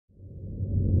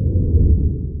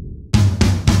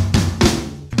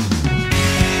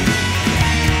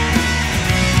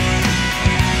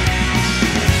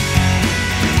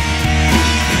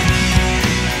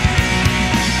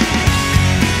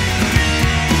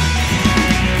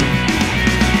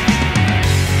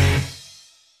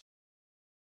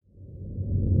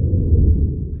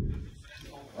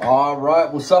All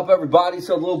right, what's up, everybody?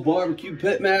 So, little barbecue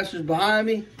pitmasters behind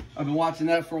me. I've been watching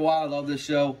that for a while. I love this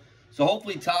show. So,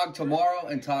 hopefully, Tautog tomorrow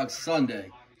and Tautog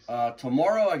Sunday.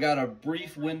 Tomorrow, I got a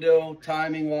brief window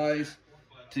timing-wise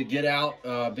to get out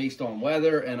based on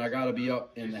weather, and I got to be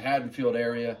up in the Haddonfield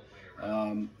area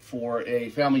for a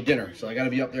family dinner. So, I got to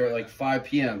be up there at like 5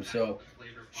 p.m. So,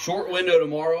 short window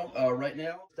tomorrow. Right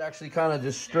now, it's actually kind of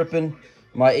just stripping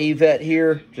my AVET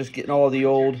here, just getting all the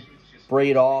old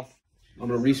braid off. I'm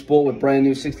going to re-spool with brand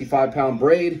new 65-pound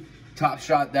braid, top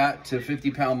shot that to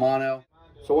 50-pound mono.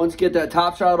 So once you get that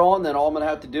top shot on, then all I'm going to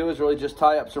have to do is really just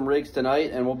tie up some rigs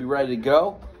tonight and we'll be ready to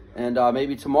go. And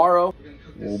maybe tomorrow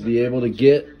we'll be able to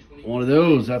get one of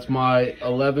those. That's my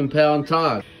 11-pound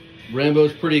Tautog.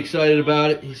 Rambo's pretty excited about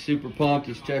it. He's super pumped.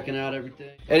 He's checking out everything.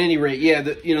 At any rate, yeah,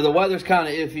 the weather's kind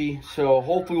of iffy, so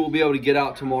hopefully we'll be able to get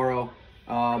out tomorrow.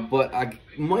 But I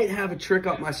might have a trick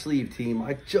up my sleeve, team.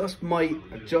 I just might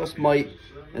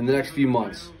in the next few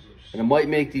months. And it might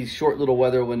make these short little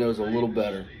weather windows a little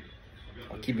better.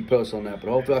 I'll keep you posted on that. But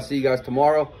hopefully I'll see you guys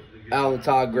tomorrow out on the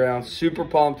Tautog ground. Super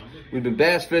pumped. We've been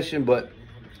bass fishing, but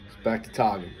it's back to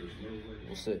togging.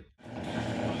 We'll see.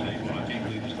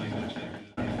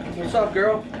 What's up,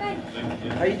 girl? Hey.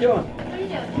 How you doing? How you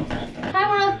doing? Hi,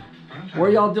 Mom. What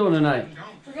are y'all doing tonight?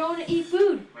 We're going to eat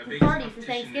food for party for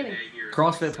Thanksgiving.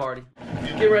 CrossFit party.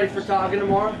 Get ready for togging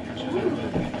tomorrow.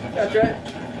 That's right.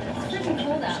 It's freaking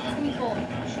cold out. It's gonna be cold.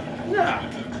 Nah.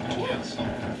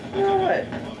 Yeah. No way.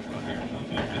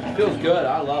 Feels good.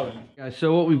 I love it. Guys,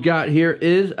 so what we've got here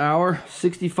is our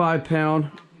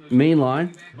 65-pound main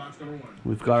line.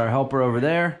 We've got our helper over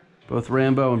there, both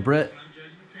Rambo and Britt.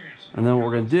 And then what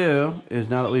we're going to do is,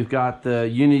 now that we've got the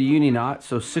uni knot,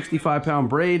 so 65-pound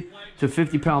braid to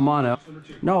 50-pound mono.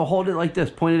 No, hold it like this.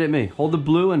 Point it at me. Hold the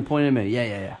blue and point it at me.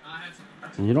 Yeah.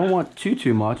 And you don't want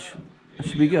too much. That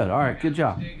should be good. All right, good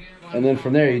job. And then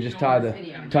from there, you just tie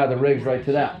the rigs right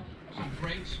to that.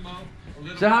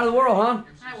 Say hi to the world, huh?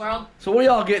 Hi, world. So what are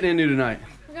y'all getting into tonight?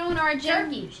 We're going to our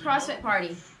jerky CrossFit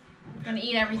party. We're gonna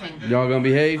eat everything. Y'all gonna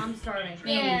behave? I'm starving.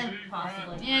 Yeah,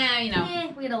 possibly. Yeah, you know.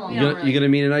 Yeah, we get along. You gonna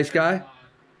meet a nice guy?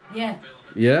 Yeah.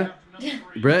 Yeah?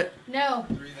 Brett? No.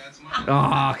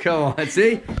 Oh, come on.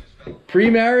 See?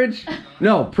 Pre-marriage?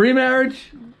 No,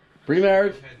 pre-marriage.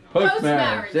 Pre-marriage.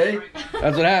 Post-marriage. See?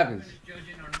 That's what happens.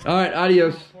 All right,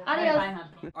 adios. Adios.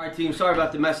 All right, team, sorry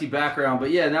about the messy background,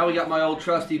 but yeah, now we got my old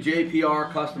trusty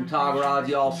JPR custom Tautog rods.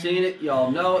 Y'all seen it,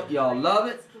 y'all know it, y'all love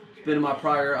it. It's been in my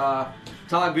prior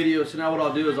Tautog video, so now what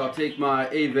I'll do is I'll take my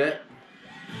AVET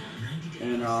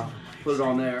and put it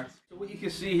on there. So what you can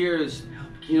see here is,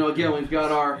 again, we've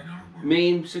got our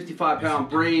main 65-pound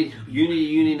braid,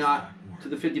 uni knot to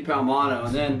the 50-pound mono,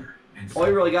 and then all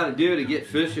you really got to do to get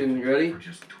fishing, you ready,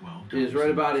 is right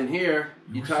about in here,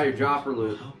 you tie your dropper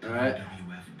loop, all right?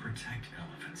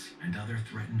 And other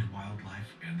threatened wildlife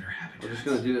and their habitats. We're just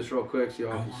going to do this real quick so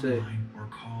y'all can see.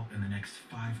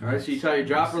 Alright, so you tie your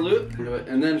dropper loop,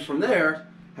 and then from there,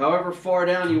 however far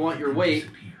down you want your weight,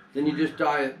 then you just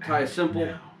tie a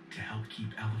simple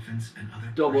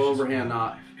double overhand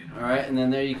knot. Alright, and then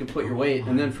there you can put your weight,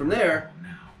 and then from there,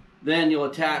 then you'll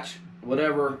attach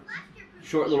whatever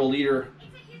short little leader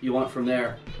you want from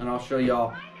there, and I'll show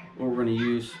y'all what we're going to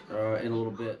use in a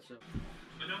little bit. So.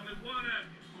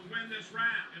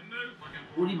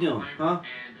 What are you doing, huh?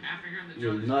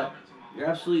 You're nut. You're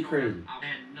absolutely crazy.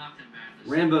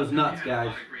 Rambo's nuts,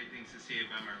 guys.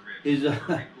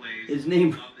 His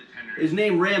name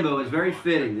Rambo is very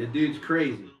fitting. The dude's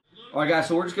crazy. All right, guys.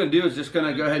 So what we're just gonna do is just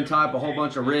gonna go ahead and tie up a whole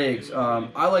bunch of rigs.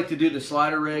 I like to do the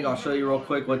slider rig. I'll show you real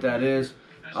quick what that is.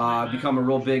 I've become a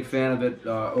real big fan of it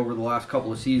over the last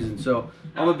couple of seasons. So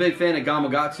I'm a big fan of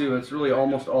Gamakatsu. It's really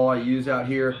almost all I use out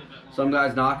here. Some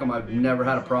guys knock them. I've never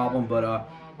had a problem, but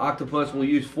Octopus will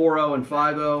use 4.0 and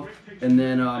 5.0, and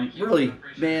then really,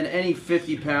 man, any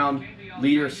 50-pound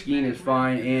leader skein is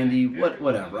fine. Andy,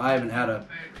 whatever. I haven't had a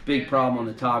big problem on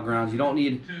the Tautog grounds. You don't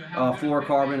need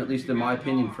fluorocarbon, at least in my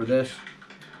opinion, for this.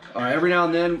 Every now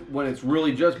and then, when it's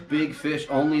really just big fish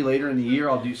only later in the year,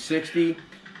 I'll do 60.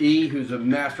 E, who's a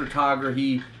master togger,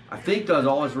 he I think does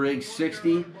all his rigs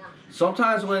 60.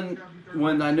 Sometimes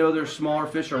when I know there's smaller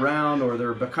fish around or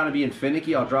they're kind of being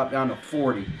finicky, I'll drop down to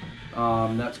 40.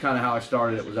 That's kind of how I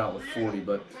started. It was out with 40,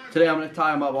 but today I'm going to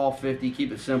tie them up all 50,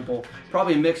 keep it simple.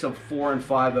 Probably a mix of 4 and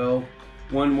 5.0.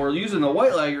 When we're using the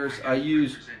white leggers, I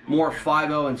use more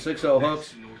 5.0 and 6.0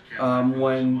 hooks.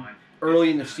 When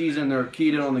early in the season they're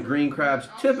keyed in on the green crabs,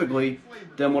 typically,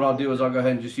 then what I'll do is I'll go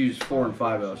ahead and just use 4 and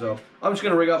 5.0. So I'm just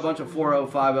going to rig up a bunch of 4.0,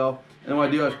 5.0, and what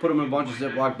I do is put them in a bunch of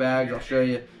Ziploc bags. I'll show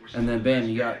you, and then bam,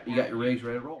 you got your rigs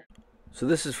ready to roll. So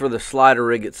this is for the slider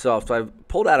rig itself. So I've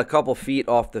pulled out a couple feet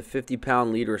off the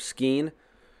 50-pound leader skein.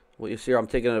 What you see here, I'm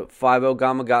taking a 5/0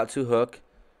 Gamakatsu hook.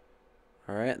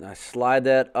 All right, and I slide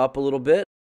that up a little bit.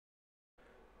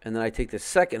 And then I take the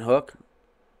second hook,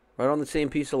 right on the same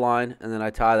piece of line, and then I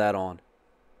tie that on.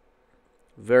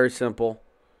 Very simple.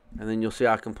 And then you'll see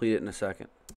I'll complete it in a second.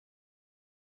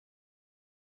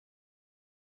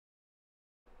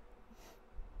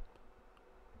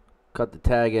 Cut the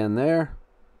tag end there.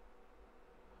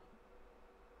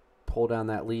 Pull down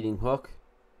that leading hook.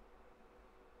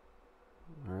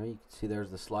 All right, you can see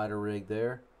there's the slider rig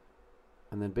there.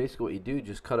 And then basically what you do,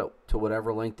 just cut it to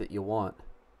whatever length that you want.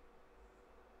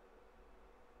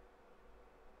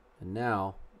 And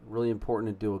now, really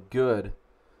important to do a good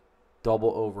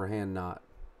double overhand knot.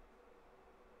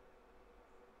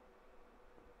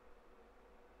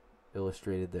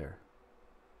 Illustrated there.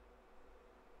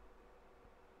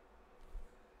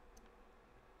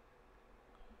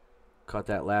 Cut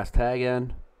that last tag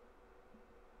end.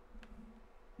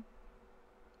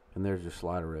 And there's your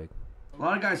slider rig. A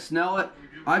lot of guys snell it.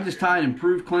 I just tie an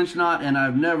improved clinch knot, and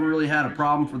I've never really had a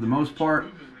problem for the most part.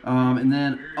 And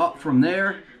then up from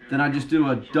there, then I just do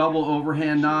a double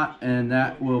overhand knot, and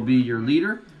that will be your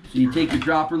leader. So you take your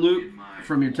dropper loop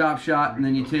from your top shot, and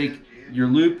then you take your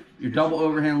loop, your double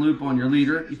overhand loop on your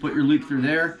leader. You put your loop through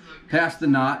there, past the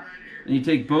knot, and you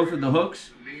take both of the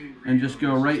hooks and just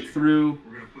go right through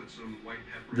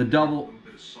the double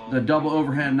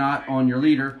overhand knot on your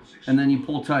leader, and then you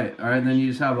pull tight. All right, and then you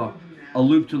just have a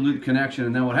loop-to-loop connection,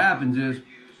 and then what happens is,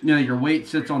 you know, your weight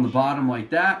sits on the bottom like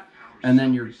that, and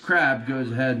then your crab goes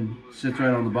ahead and sits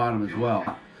right on the bottom as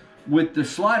well. With the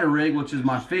slider rig, which is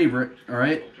my favorite, all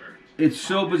right, it's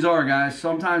so bizarre, guys.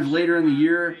 Sometimes later in the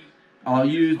year, I'll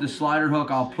use the slider hook.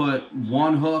 I'll put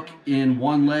one hook in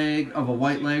one leg of a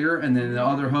white legger, and then the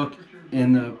other hook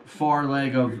in the far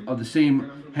leg of the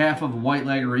same half of a white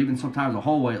legger, or even sometimes a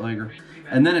whole white legger.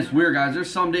 And then it's weird, guys. There's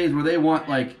some days where they want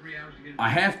like a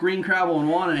half green crab on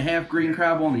one and a half green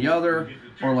crab on the other,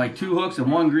 or like two hooks and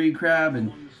one green crab,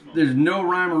 and there's no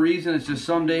rhyme or reason. It's just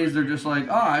some days they're just like,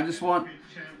 oh, I just want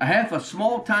a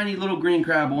small, tiny little green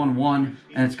crab on one,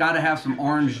 and it's got to have some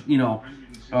orange, you know,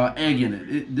 egg in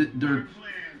it. They're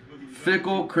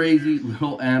fickle, crazy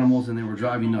little animals, and they will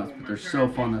drive you nuts, but they're so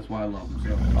fun. That's why I love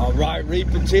them. So. All right,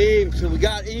 reaping team. So we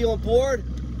got E on board.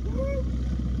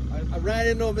 I ran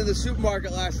into him in the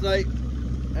supermarket last night,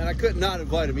 and I could not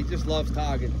invite him. He just loves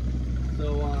togging.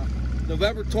 So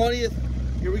November 20th,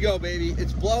 here we go, baby.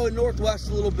 It's blowing northwest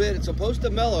a little bit. It's supposed to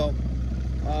mellow.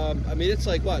 I mean, it's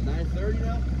like, what, 9:30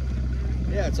 now?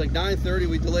 Yeah, it's like 9:30.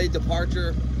 We delayed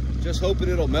departure, just hoping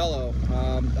it'll mellow.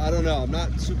 I don't know. I'm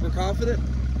not super confident,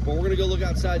 but we're going to go look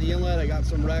outside the inlet. I got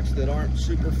some wrecks that aren't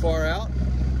super far out.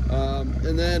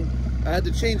 And then I had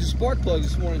to change the spark plug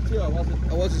this morning too. I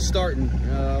wasn't starting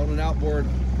on an outboard,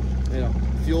 you know,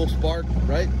 fuel spark,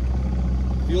 right?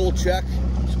 Fuel check,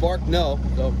 spark no.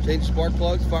 So change the spark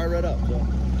plugs, fire right up. So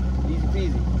easy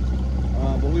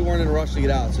peasy. But we weren't in a rush to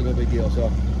get out, so no big deal.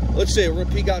 So let's see, we're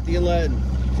gonna peek out the inlet and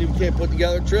see if we can't put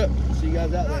together a trip. See you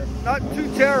guys out there. Not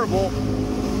too terrible.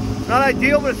 Not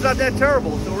ideal, but it's not that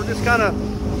terrible. So we're just kind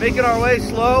of making our way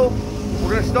slow.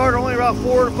 We're gonna start only about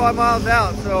 4 to 5 miles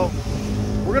out. So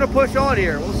we're going to push on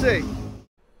here. We'll see.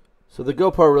 So the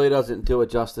GoPro really doesn't do it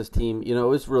justice, team. You know, it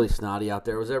was really snotty out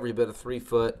there. It was every bit of 3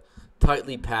 foot,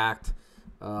 tightly packed.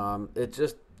 It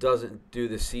just doesn't do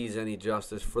the seas any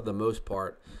justice for the most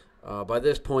part. By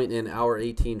this point in our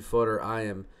 18-footer, I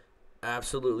am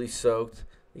absolutely soaked.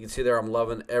 You can see there I'm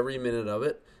loving every minute of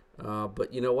it.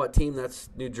 But you know what, team? That's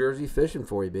New Jersey fishing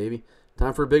for you, baby.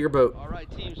 Time for a bigger boat. All right,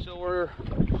 team. So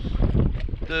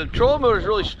the trolling motor is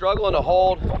really struggling to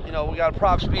hold. You know, we got a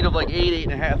prop speed of like 8,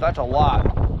 8.5. That's a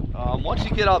lot. Once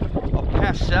you get up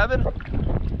past 7,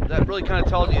 that really kind of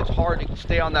tells you it's hard to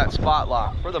stay on that spot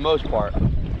lock for the most part.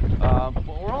 But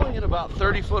we're only in about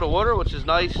 30 foot of water, which is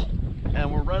nice,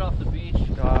 and we're right off the beach.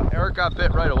 Eric got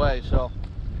bit right away, so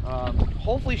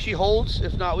hopefully she holds.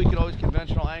 If not, we can always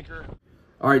conventional anchor.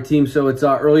 All right, team, so it's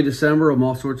early December. I'm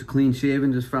all sorts of clean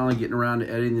shaven, just finally getting around to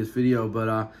editing this video.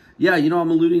 But yeah, you know, I'm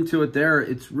alluding to it there.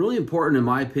 It's really important, in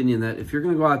my opinion, that if you're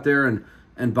going to go out there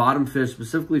and bottom fish,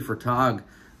 specifically for tog,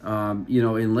 you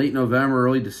know, in late November,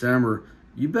 early December,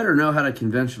 you better know how to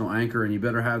conventional anchor, and you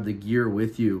better have the gear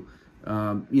with you.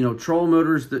 You know, trolling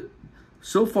motors, that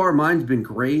so far mine's been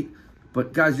great,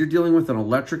 but guys, you're dealing with an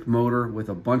electric motor with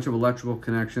a bunch of electrical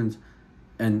connections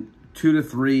and 2 to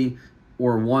 3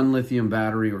 or 1 lithium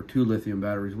battery or 2 lithium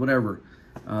batteries, whatever.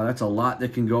 That's a lot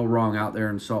that can go wrong out there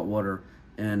in salt water.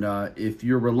 And if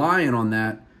you're relying on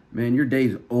that, man, your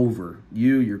day's over.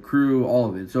 You, your crew, all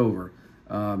of it, it's over.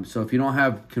 So if you don't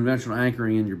have conventional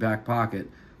anchoring in your back pocket,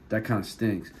 that kind of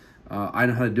stinks. I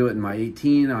know how to do it in my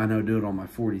 18. I know how to do it on my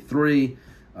 43.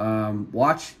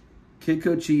 Watch Kid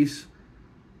Cochise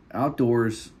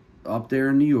Outdoors up there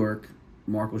in New York.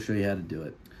 Mark will show you how to do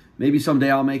it. Maybe someday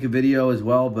I'll make a video as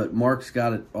well, but Mark's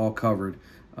got it all covered.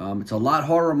 It's a lot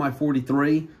harder on my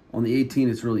 43. On the 18,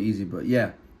 it's really easy. But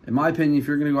yeah, in my opinion, if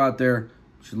you're going to go out there,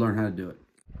 you should learn how to do it.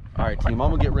 All right, team, I'm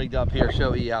going to get rigged up here,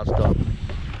 show you how it's done.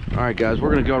 All right, guys,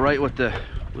 we're going to go right with the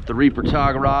Reaper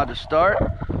Tautog rod to start.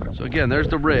 So again, there's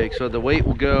the rig. So the weight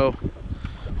will go,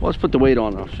 well, let's put the weight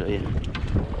on, I'll show you.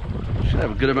 Should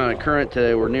have a good amount of current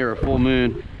today. We're near a full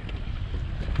moon.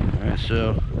 All right,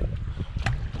 so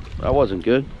that wasn't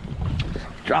good.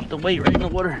 Drop the weight right in the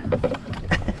water.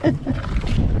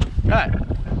 All right,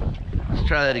 let's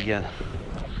try that again.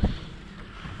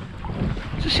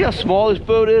 Just see how small this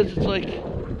boat is? It's like,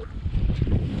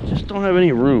 just don't have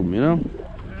any room, you know?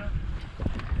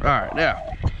 All right, now,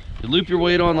 you loop your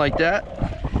weight on like that.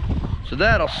 So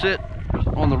that'll sit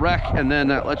on the wreck, and then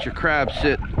that lets your crab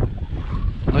sit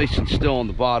nice and still on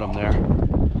the bottom there.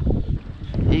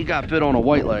 He got bit on a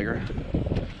white legger.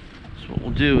 So what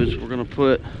we'll do is we're gonna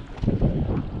go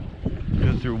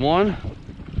through one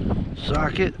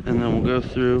socket, and then we'll go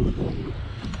through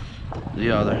the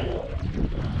other.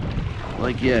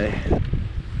 Like yay.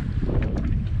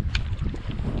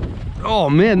 Oh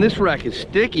man, this wreck is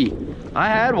sticky. I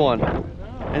had one,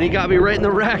 and he got me right in the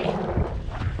wreck.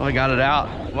 Oh, I got it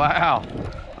out. Wow.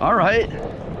 All right.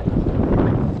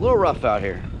 A little rough out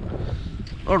here.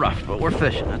 A little rough, but we're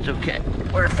fishing. That's okay.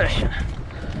 We're fishing.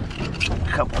 A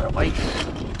couple of whites.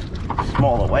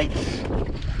 Smaller whites.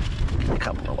 A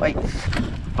couple of whites.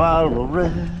 Bottle of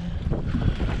red.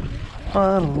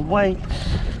 Bottle of whites.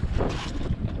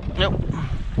 Nope.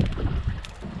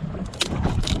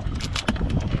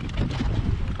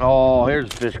 Oh, here's a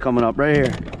fish coming up right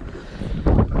here.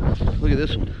 Look at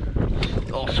this one.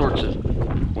 All sorts of,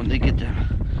 when they get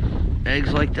them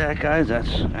eggs like that, guys,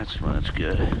 that's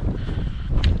good.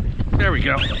 There we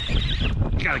go.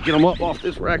 Gotta get them up off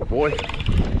this wreck, boy.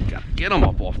 Gotta get them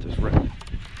up off this wreck.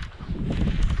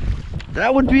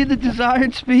 That would be the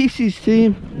desired species,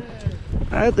 team.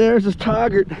 Right there's a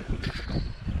taugert.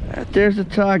 Right there's a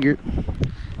taugert.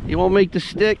 He won't make the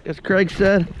stick, as Craig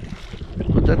said,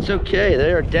 but that's okay.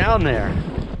 They are down there.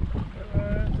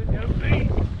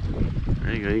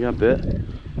 There you go. You got bit.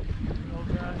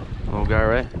 Little guy,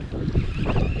 right?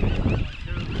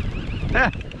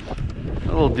 Ah,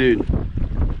 little dude.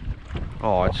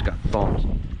 Oh, I just got thumbs.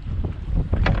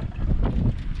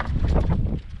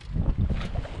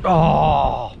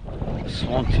 Oh,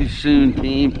 swung too soon,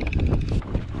 team.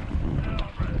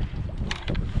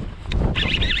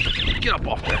 Get up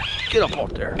off there. Get up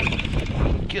off there.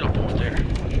 Get up off there.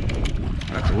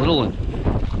 That's a little one.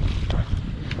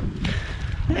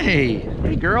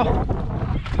 Hey girl.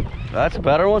 That's a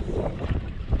better one.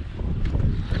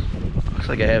 Looks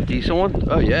like a half decent one.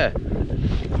 Oh yeah.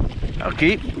 That'll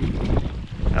keep.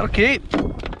 That'll keep.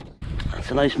 That's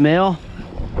a nice male.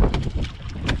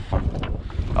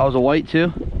 That was a white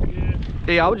too.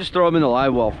 Hey, I would just throw them in the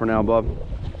live well for now, bub.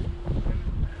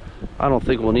 I don't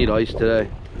think we'll need ice today.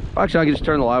 Actually, I can just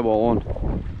turn the live well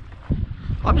on.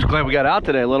 I'm just glad we got out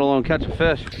today, let alone catch a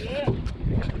fish.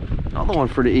 Another one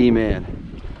for the E-man.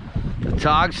 The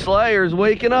Taug Slayer's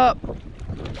waking up.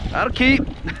 That'll keep.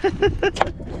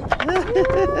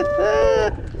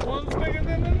 One's bigger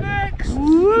than the next.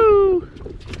 Woo!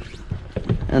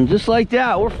 And just like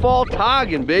that, we're fall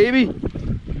togging, baby.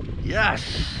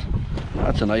 Yes.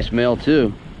 That's a nice male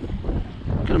too.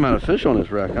 Good amount of fish on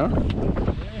this wreck, huh?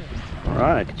 All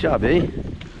right, good job, eh?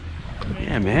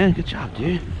 Yeah, man, good job,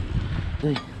 dude.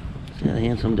 See that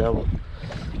handsome devil?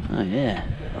 Oh yeah,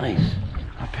 nice.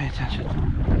 Now pay attention.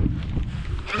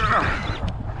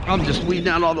 I'm just weeding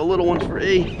out all the little ones for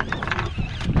E.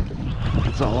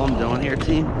 That's all I'm doing here,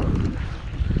 team.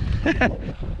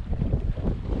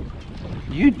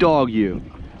 You dog, you.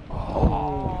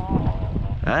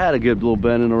 Oh, I had a good little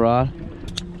bend in the rod.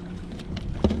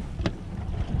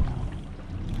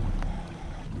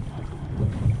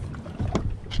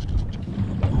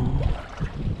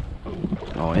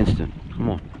 Oh, instant. Come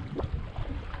on.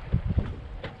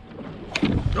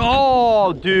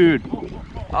 Oh, dude.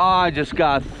 I just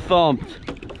got thumped.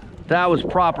 That was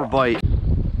proper bite.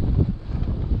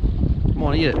 Come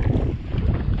on, eat it.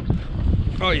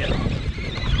 Oh, yeah.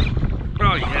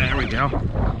 Oh, yeah, there we go.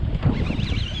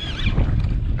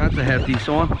 That's a hefty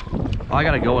one. Oh, I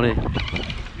gotta go in it.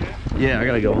 Yeah, I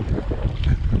gotta go.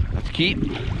 Let's keep.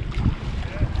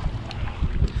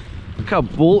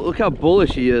 Look how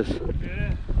bullish he is.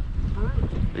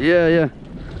 Yeah, yeah.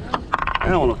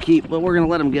 That one will keep, but we're gonna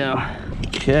let him go.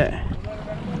 Okay.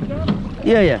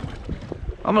 Yeah.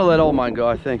 I'm gonna let all mine go,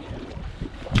 I think.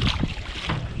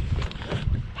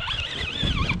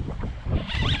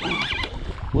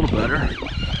 A little better.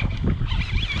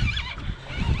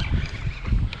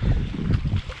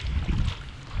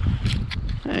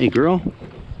 Hey, girl.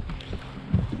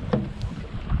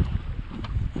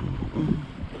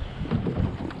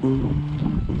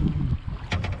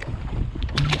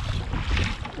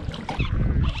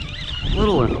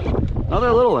 Little one.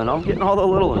 Another little one. I'm getting all the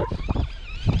little ones.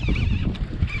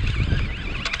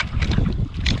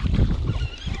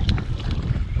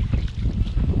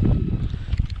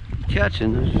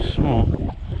 Catching, they're small.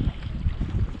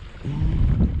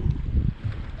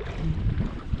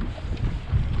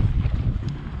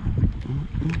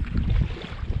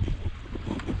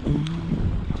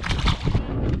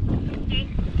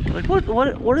 Like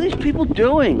what are these people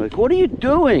doing? Like, what are you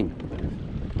doing?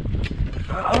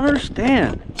 I don't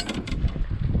understand.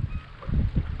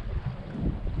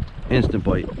 Instant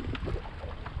bite.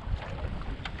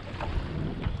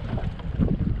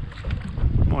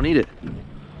 Come on, eat it.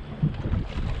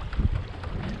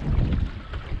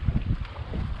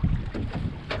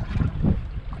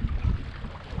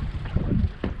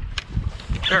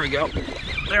 There we go.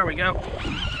 There we go.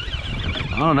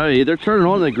 I don't know. They're turning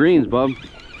on the greens, bub.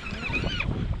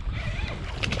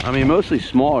 I mean, mostly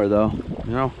smaller though,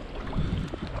 you know.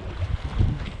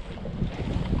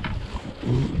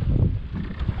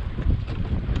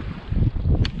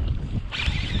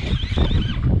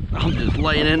 I'm just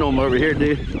laying into them over here,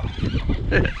 dude.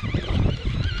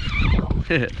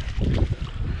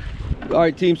 All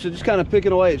right, team, so just kind of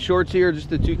picking away at shorts here, just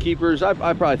the two keepers. I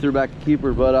probably threw back the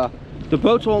keeper, but the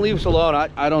boats won't leave us alone.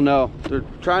 I don't know. They're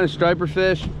trying to striper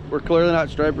fish. We're clearly not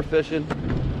striper fishing.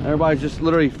 Everybody's just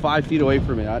literally 5 feet away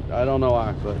from me. I don't know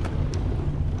why, but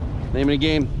name of the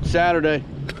game, Saturday.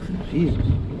 Jesus.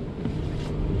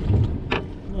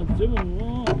 Not doing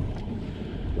wrong.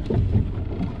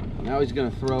 Now he's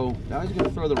gonna throw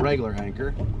the regular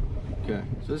anchor. Okay,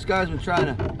 so this guy's been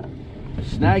trying to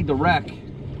snag the wreck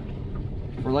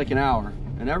for like an hour,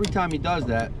 and every time he does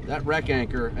that, that wreck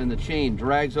anchor and the chain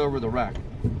drags over the wreck,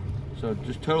 so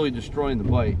just totally destroying the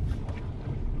bite.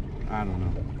 I don't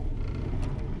know.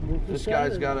 This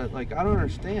guy's gotta, like, I don't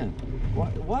understand.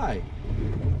 Why?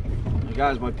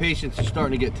 Guys, my patience is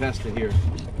starting to get tested here.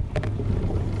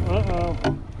 Uh-oh.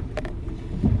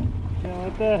 Can't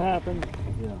let that happen.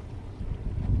 Yeah.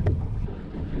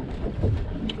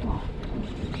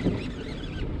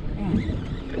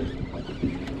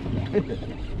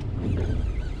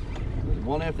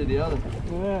 One after the other.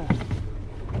 Yeah.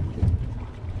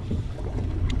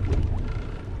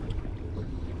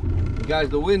 Guys,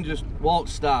 the wind just won't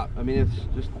stop. I mean, it's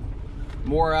just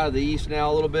more out of the east now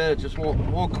a little bit. It just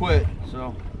won't quit.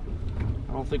 So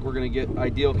I don't think we're gonna get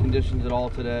ideal conditions at all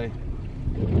today.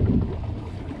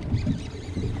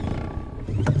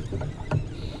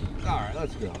 All right,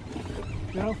 let's go.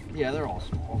 Go? Yeah, they're all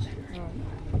smalls here. All right.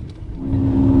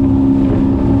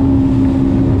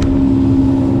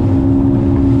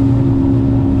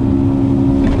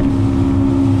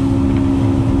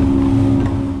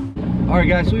 All right,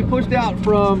 guys, so we pushed out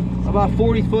from about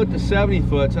 40 foot to 70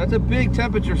 foot. So that's a big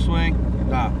temperature swing.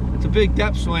 It's a big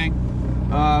depth swing.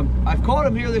 I've caught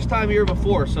them here this time of year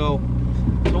before, so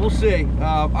we'll see.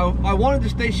 I wanted to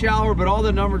stay shallower, but all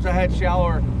the numbers I had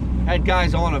shallower had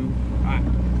guys on them.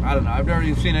 I don't know. I've never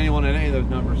even seen anyone in any of those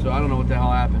numbers, so I don't know what the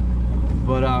hell happened.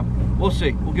 But we'll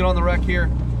see. We'll get on the wreck here.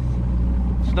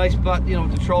 It's nice, but you know,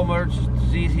 with the troll motor, it's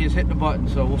as easy as hitting a button.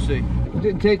 So we'll see. It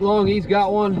didn't take long. He's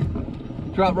got one.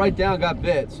 Dropped right down, got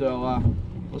bit. So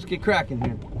let's get cracking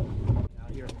here.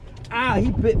 Ah, he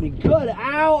bit me good. Ow,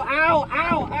 ow,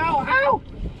 ow, ow, ow.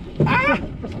 Ah!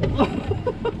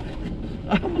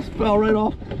 I almost fell right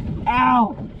off.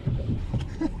 Ow.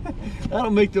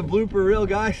 That'll make the blooper reel,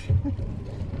 guys.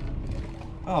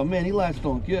 Oh man, he latched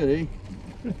on good, eh?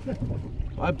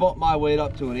 I bumped my weight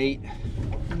up to an 8.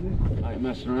 I ain't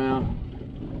messing around.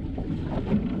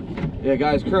 Yeah,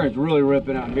 guys, current's really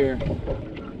ripping out here.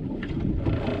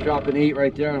 Dropped an 8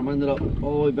 right there, and I ended up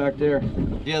all the way back there.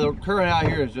 Yeah, the current out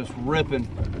here is just ripping.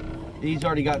 He's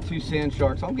already got 2 sand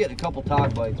sharks. I'm getting a couple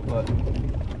tog bites, but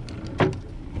I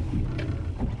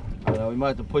don't know, we might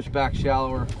have to push back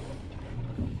shallower.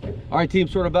 All right, team,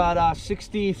 sort of about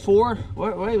 64.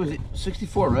 Wait, was it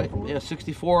 64, right? Yeah,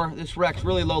 64. This wreck's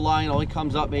really low lying. It only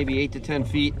comes up maybe 8 to 10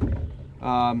 feet.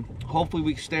 Hopefully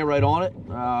we can stay right on it.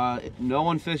 No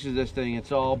one fishes this thing.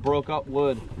 It's all broke up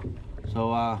wood.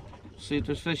 So see if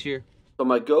there's fish here. So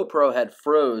my GoPro had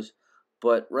froze,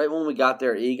 but right when we got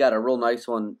there, he got a real nice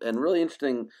one. And really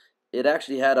interesting, It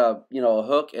actually had a, you know, a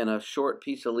hook and a short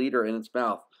piece of leader in its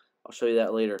mouth. I'll show you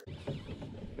that later.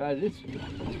 Guys,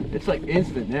 it's like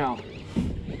instant now.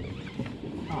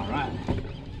 All right.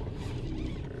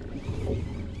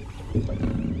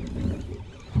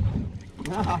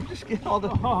 No, I'm just getting all the,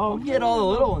 I'm getting all the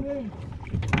little ones.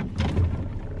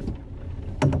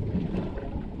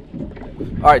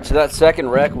 All right, so that second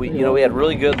wreck, we had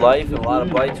really good life and a lot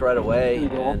of bites right away,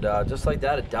 and just like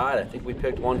that, it died. I think we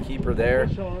picked one keeper there,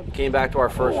 came back to our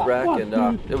first wreck, and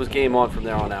it was game on from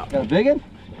there on out. Got a big one?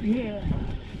 Yeah.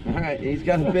 All right, he's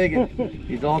got a big one.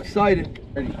 He's all excited.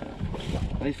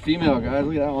 Nice female, guys.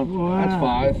 Look at that one. Wow. That's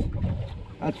 5.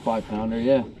 That's 5-pounder,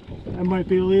 yeah. That might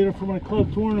be a leader for my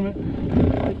club tournament.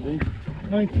 Might be.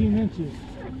 19 inches.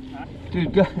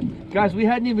 Dude, guys, we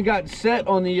hadn't even gotten set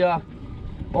on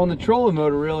the trolling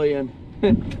motor really, and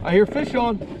I hear fish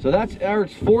on. So that's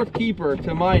Eric's 4th keeper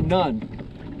to my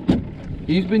none.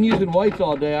 He's been using whites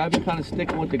all day. I've been kind of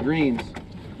sticking with the greens.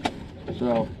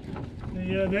 So.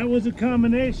 Yeah, that was a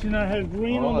combination. I had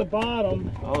green on the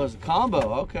bottom. Oh, there's a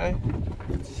combo. Okay.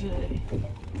 Let's see.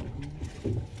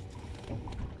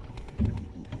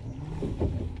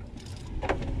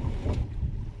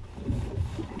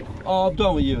 Oh, I'm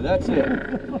done with you. That's it.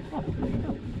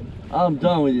 I'm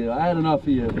done with you. I had enough of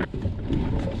you.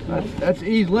 That's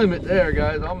E's limit there,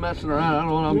 guys. I'm messing around. I don't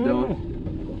know what I'm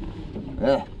doing.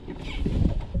 Yeah.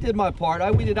 Did my part.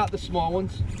 I weeded out the small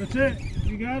ones. That's it.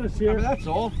 You got us here. I mean, that's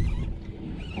all.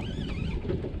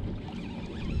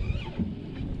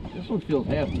 This one feels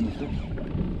half decent.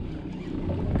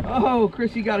 Oh,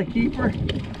 Chrissy got a keeper.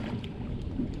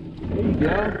 There you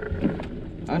go.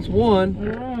 That's one. All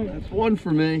right. That's one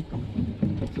for me.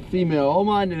 That's a female. All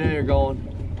mine today are going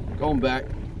back.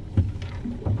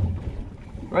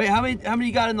 Right? How many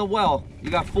you got in the well? You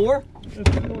got 4? That's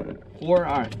 4. 4.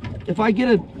 All right. If I get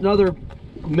another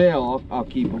male, I'll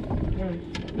keep him. Right.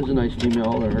 There's a nice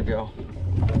female. There we go.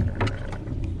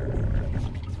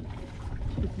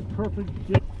 It's a perfect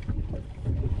gift.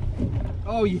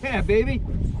 Oh yeah, baby.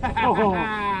 Oh.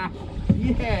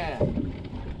 Yeah.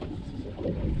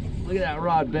 Look at that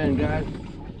rod bend, guys.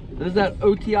 This is that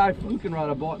OTI fluking rod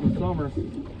I bought in the summer.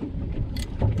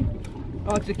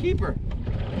 Oh, it's a keeper.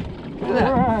 Look at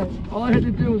that. Right. All I had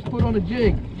to do was put on a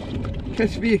jig.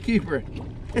 Catch me a keeper.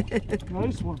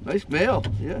 Nice one. Nice male,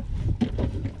 yeah.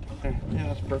 Yeah,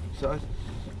 that's perfect size.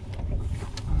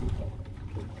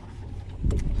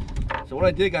 So what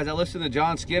I did, guys, I listened to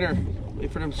John Skinner,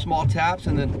 wait for them small taps,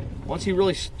 and then once he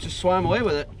really just swam away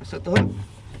with it, I set the hook.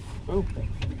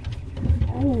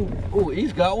 Oh. Oh,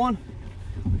 he's got one.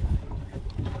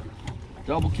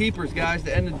 Double keepers, guys.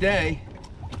 The end of the day,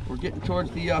 we're getting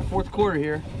towards the 4th quarter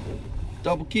here.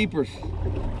 Double keepers,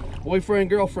 boyfriend,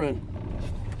 girlfriend.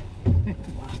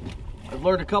 I've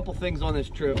learned a couple things on this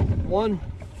trip. 1,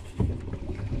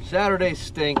 Saturdays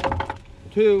stink.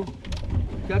 2,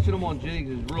 catching them on jigs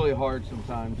is really hard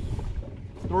sometimes.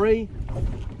 3,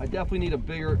 I definitely need a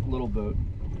bigger little boat.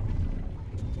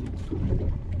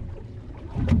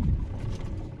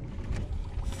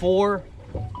 4,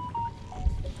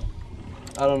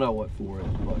 I don't know what 4 is,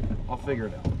 but I'll figure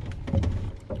it out.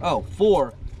 Oh,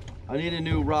 4, I need a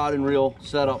new rod and reel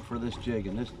setup for this jig,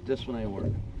 and this one ain't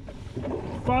working.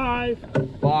 5.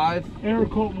 5, Air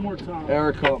caught more time.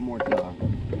 Air caught more time.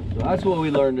 So that's what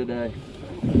we learned today.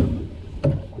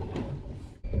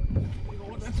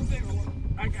 That's a bigger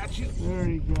one. I got you. There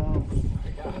you go. I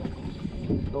got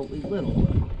it. Don't leave little.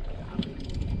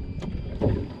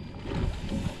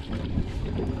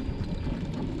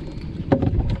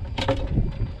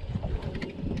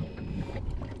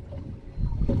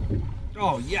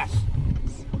 Oh, yes.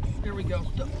 There we go.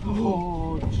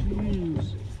 Oh,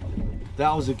 jeez.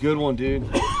 That was a good one, dude.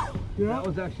 Yeah. That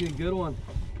was actually a good one.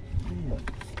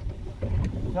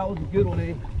 That was a good one,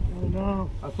 eh? Oh, no.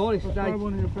 I thought he That's snagged. probably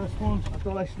one of your best ones. I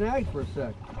thought I snagged for a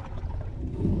sec.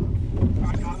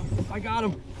 I got him. I got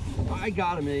him. I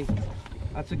got him, eh?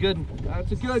 That's a good one.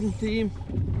 That's a good one, team.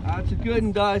 That's a good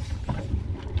one, guys.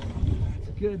 That's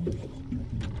a good one.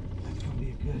 That's gonna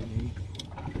be a good one, eh?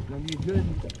 It's gonna be a good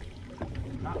one.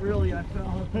 Not really, I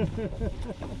fell.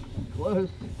 Close.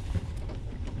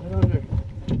 Right under.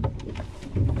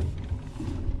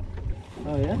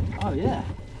 Oh yeah? Oh yeah.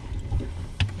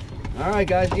 All right,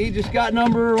 guys. He just got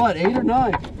number what? 8 or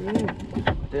 9? Yeah.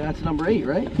 Yeah, that's number 8,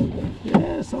 right?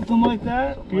 Yeah, something like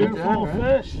that. Something like Beautiful that,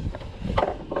 right? fish.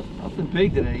 Nothing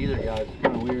big today either, guys. It's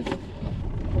kind of weird.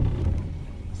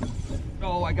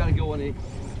 Oh, I got a good one, E.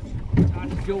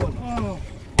 That's a good one. Oh,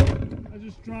 I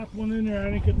just dropped one in there.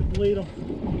 I didn't get to bleed them.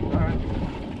 All right.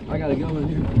 I got a good one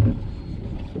here.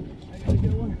 I got a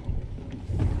good one.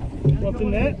 What the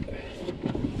net?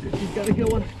 He's got a good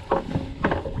one.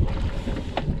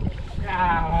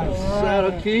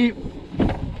 Saddle keep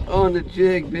on the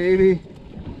jig, baby.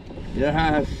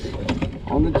 Yes,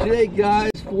 on the jig,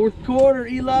 guys. Fourth quarter,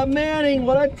 Eli Manning.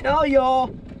 What I tell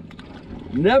y'all,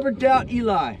 never doubt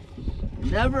Eli.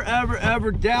 Never, ever,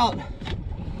 ever doubt.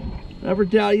 Never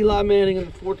doubt Eli Manning in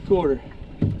the fourth quarter.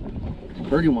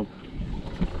 Pretty one.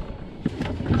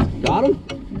 Got him?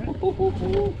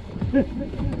 There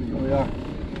we are.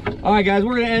 All right, guys,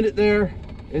 we're gonna end it there.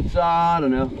 It's I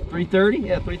don't know, 3:30.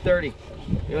 Yeah, 3:30.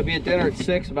 It'll be at dinner at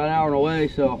 6, about an hour away.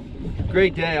 So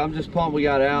great day. I'm just pumped we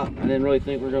got out. I didn't really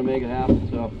think we were gonna make it happen.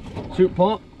 So super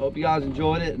pumped. Hope you guys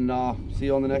enjoyed it, and see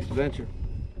you on the next adventure.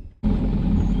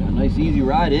 Nice easy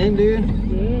ride in, dude.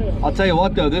 Yeah. I'll tell you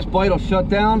what though, this bite will shut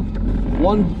down.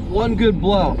 One good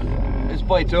blow, this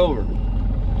bite's over.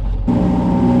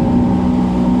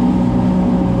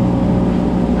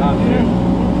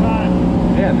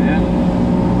 Yeah, man.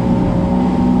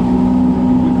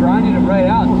 We grinded it right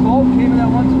out. The salt came in that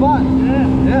one spot.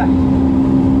 Yeah.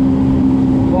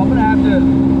 So I'm gonna have to,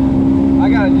 I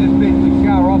gotta just basically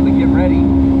shower up and get ready.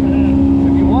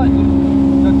 If you want,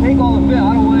 so take all the fin.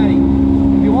 I don't want any.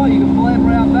 If you want, you can fillet them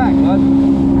right out back, bud.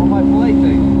 On my fillet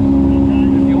thing.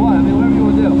 If you want, I mean, whatever you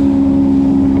want to do.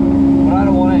 But I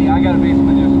don't want any. I gotta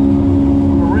basically just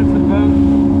rinse the boat,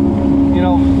 you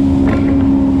know,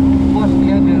 flush the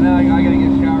engine, and then I gotta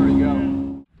get showered and go.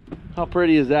 How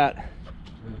pretty is that?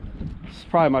 It's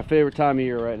probably my favorite time of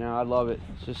year right now. I love it.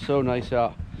 It's just so nice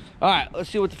out. All right, let's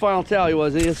see what the final tally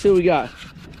was. Let's see what we got.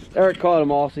 Eric caught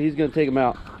them all, so he's gonna take them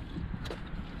out.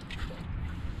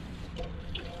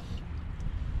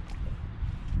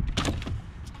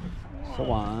 So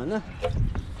one.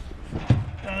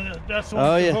 That's the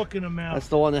one with the hook in the mouth. That's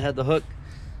the one that had the hook.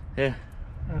 Yeah.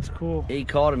 That's cool. He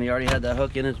caught him. He already had that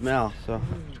hook in his mouth. So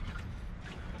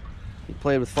he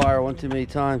played with fire one too many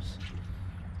times.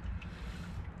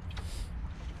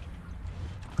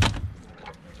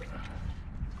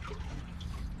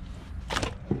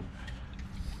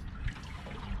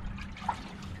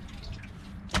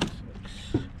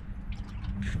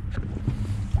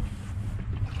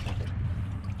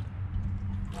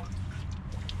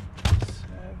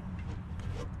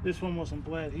 This one wasn't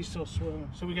bled. He's still swimming.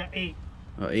 So we got 8.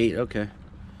 Oh, 8. Okay.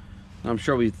 I'm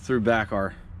sure we threw back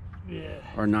our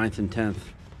 9th and 10th.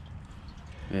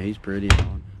 Yeah, he's pretty.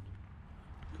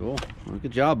 Cool. Well,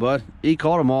 good job, bud. He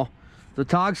caught them all. The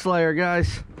Tautog Slayer,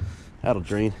 guys. That'll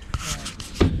drain.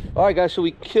 All right, guys. So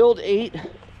we killed 8.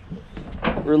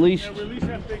 Released. Yeah, released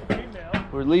that big female.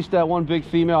 Released that one big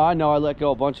female. I know. I let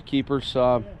go a bunch of keepers.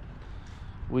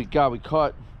 We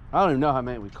caught. I don't even know how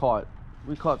many we caught.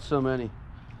 We caught so many.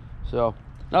 So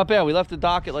not bad. We left the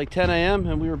dock at like 10 a.m.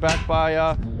 and we were back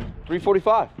by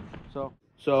 3:45.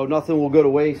 So nothing will go to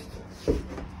waste.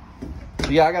 So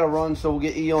yeah, I gotta run, so we'll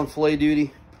get E on fillet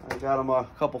duty. I got him a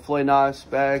couple fillet knives,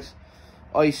 bags,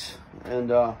 ice, and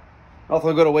nothing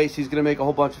will go to waste. He's gonna make a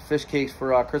whole bunch of fish cakes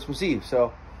for Christmas Eve.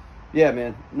 So yeah,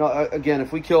 man. No, again,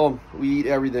 if we kill him, we eat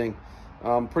everything.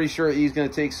 I'm pretty sure E's gonna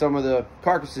take some of the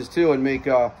carcasses too and make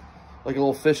like a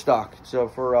little fish stock. So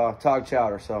for Tautog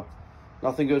chowder. So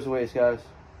nothing goes to waste, guys.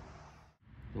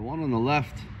 The one on the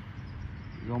left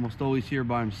is almost always here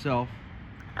by himself.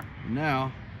 And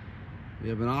now we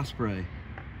have an osprey.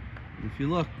 And if you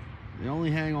look, they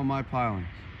only hang on my pilings.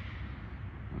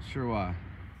 Not sure why.